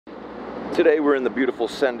Today we're in the beautiful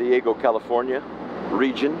San Diego, California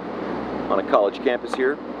region on a college campus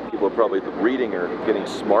here. People are probably reading or getting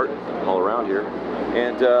smart all around here.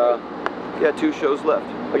 And yeah, 2 shows left.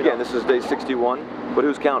 Again, this is day 61, but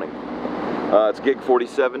who's counting? It's gig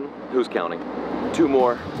 47, who's counting? 2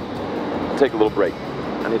 more, take a little break.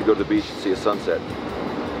 I need to go to the beach and see a sunset.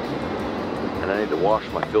 And I need to wash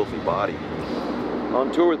my filthy body. On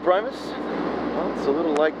tour with Primus? Well, it's a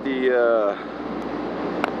little like the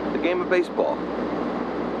game of baseball.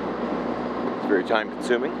 It's very time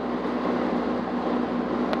consuming.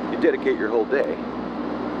 You dedicate your whole day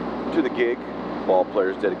to the gig. Ball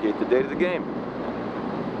players dedicate the day to the game.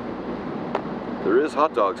 There is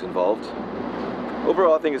hot dogs involved.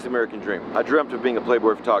 Overall, I think it's the American dream. I dreamt of being a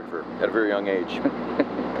Playboy photographer at a very young age.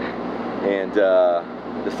 And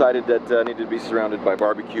decided that I needed to be surrounded by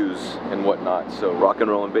barbecues and whatnot. So rock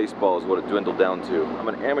and roll and baseball is what it dwindled down to. I'm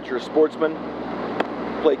an amateur sportsman.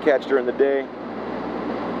 Play catch during the day,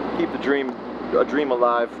 keep a dream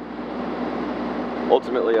alive.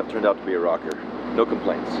 Ultimately, I've turned out to be a rocker. No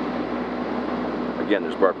complaints. Again,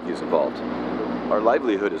 there's barbecues involved. Our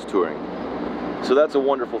livelihood is touring, so that's a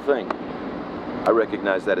wonderful thing. I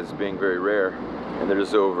recognize that as being very rare, and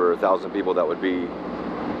there's over 1,000 people that would be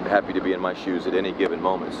happy to be in my shoes at any given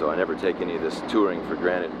moment, so I never take any of this touring for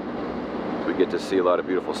granted. We get to see a lot of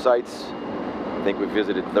beautiful sights. I think we've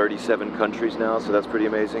visited 37 countries now, so that's pretty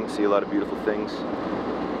amazing. See a lot of beautiful things,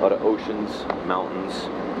 a lot of oceans, mountains.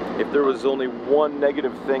 If there was only one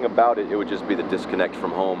negative thing about it, it would just be the disconnect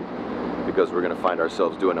from home, because we're going to find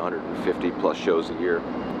ourselves doing 150 plus shows a year.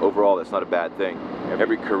 Overall, that's not a bad thing.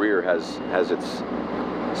 Every career has its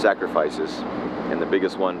sacrifices, and the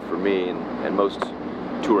biggest one for me and most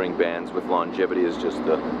touring bands with longevity is just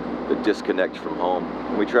the disconnect from home.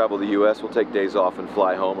 When we travel the US, we'll take days off and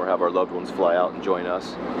fly home, or have our loved ones fly out and join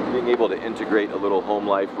us. Being able to integrate a little home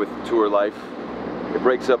life with tour life, it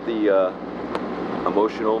breaks up the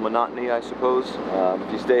emotional monotony, I suppose.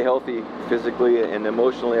 If you stay healthy physically and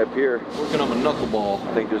emotionally up here, working on a knuckleball,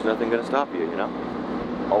 I think there's nothing going to stop you, you know?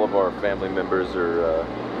 All of our family members are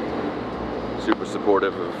super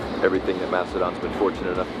supportive of everything that Mastodon's been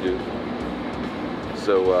fortunate enough to do.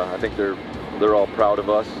 So I think they're all proud of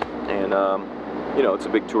us, and you know, it's a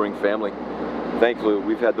big touring family. Thankfully,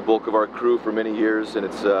 we've had the bulk of our crew for many years, and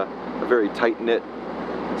it's a very tight-knit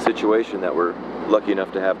situation that we're lucky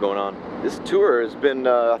enough to have going on. This tour has been,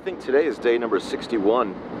 I think today is day number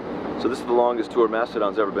 61, so this is the longest tour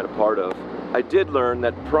Mastodon's ever been a part of. I did learn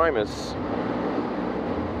that Primus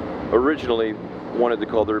originally wanted to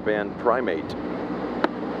call their band Primate,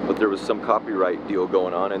 but there was some copyright deal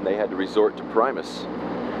going on, and they had to resort to Primus,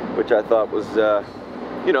 which I thought was,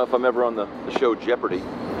 you know, if I'm ever on the show Jeopardy,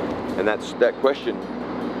 and that question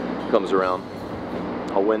comes around,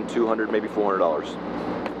 I'll win $200, maybe $400.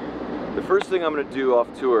 The first thing I'm going to do off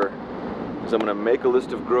tour is I'm going to make a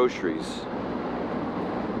list of groceries,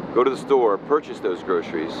 go to the store, purchase those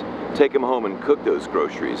groceries, take them home and cook those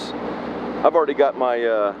groceries. I've already got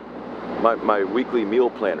my my weekly meal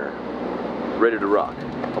planner ready to rock.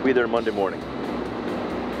 I'll be there Monday morning.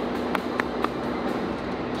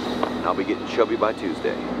 I'll be getting chubby by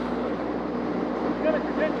Tuesday. You got a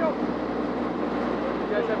credential? You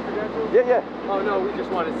guys have credentials? Yeah. Oh no, we just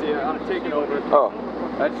want to see it. I'm taking over. Oh,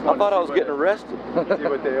 I thought I was getting arrested. See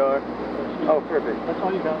what they are. Oh, perfect. That's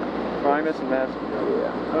all you got. Primus and Mastodon.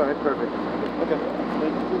 Yeah. All right, perfect. Okay.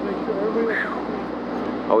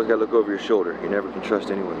 Always gotta look over your shoulder. You never can trust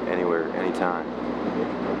anyone, anywhere, anytime.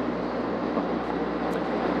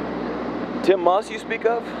 Tim Moss you speak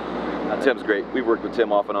of? Tim's great. We've worked with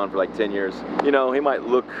Tim off and on for like 10 years. You know, he might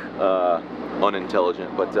look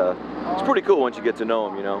unintelligent, but it's pretty cool once you get to know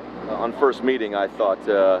him, you know. On first meeting, I thought,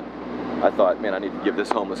 man, I need to give this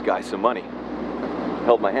homeless guy some money.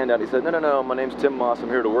 Held my hand out. He said, no, my name's Tim Moss. I'm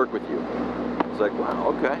here to work with you. I was like, wow,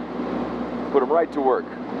 okay. Put him right to work.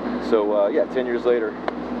 So yeah, 10 years later,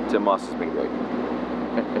 Tim Moss has been great.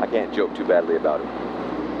 I can't joke too badly about him.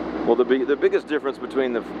 Well, the biggest difference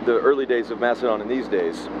between the early days of Mastodon and these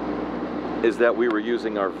days is that we were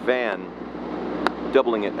using our van,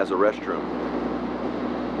 doubling it as a restroom.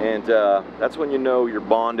 And that's when you know you're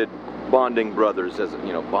bonding brothers, as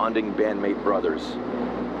you know, bonding bandmate brothers.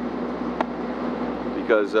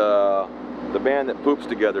 Because the band that poops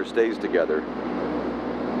together stays together.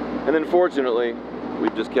 And then fortunately,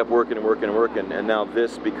 we've just kept working and working and working, and now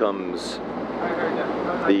this becomes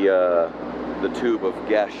the tube of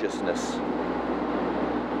gaseousness.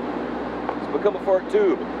 It's become a fart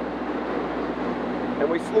tube. And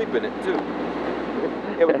we sleep in it too.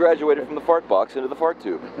 Yeah, we graduated from the fart box into the fart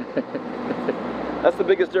tube. That's the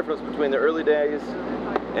biggest difference between the early days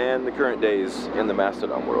and the current days in the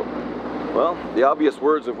Mastodon world. Well, the obvious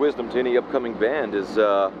words of wisdom to any upcoming band is,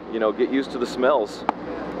 you know, get used to the smells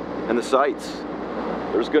and the sights.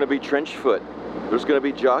 There's going to be trench foot. There's going to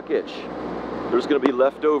be jock itch. There's going to be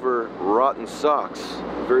leftover rotten socks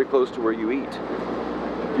very close to where you eat.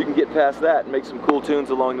 If you can get past that and make some cool tunes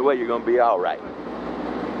along the way, you're going to be all right.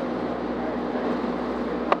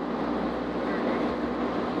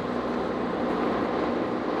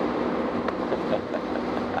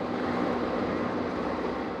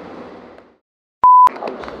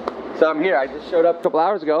 So I'm here. I just showed up a couple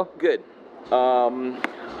hours ago. Good.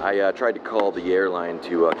 I tried to call the airline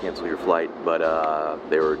to cancel your flight, but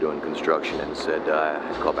they were doing construction and said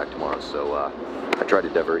I'd call back tomorrow, so I tried to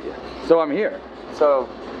divert you. So I'm here. So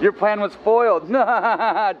your plan was foiled.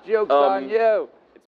 Joke's on you.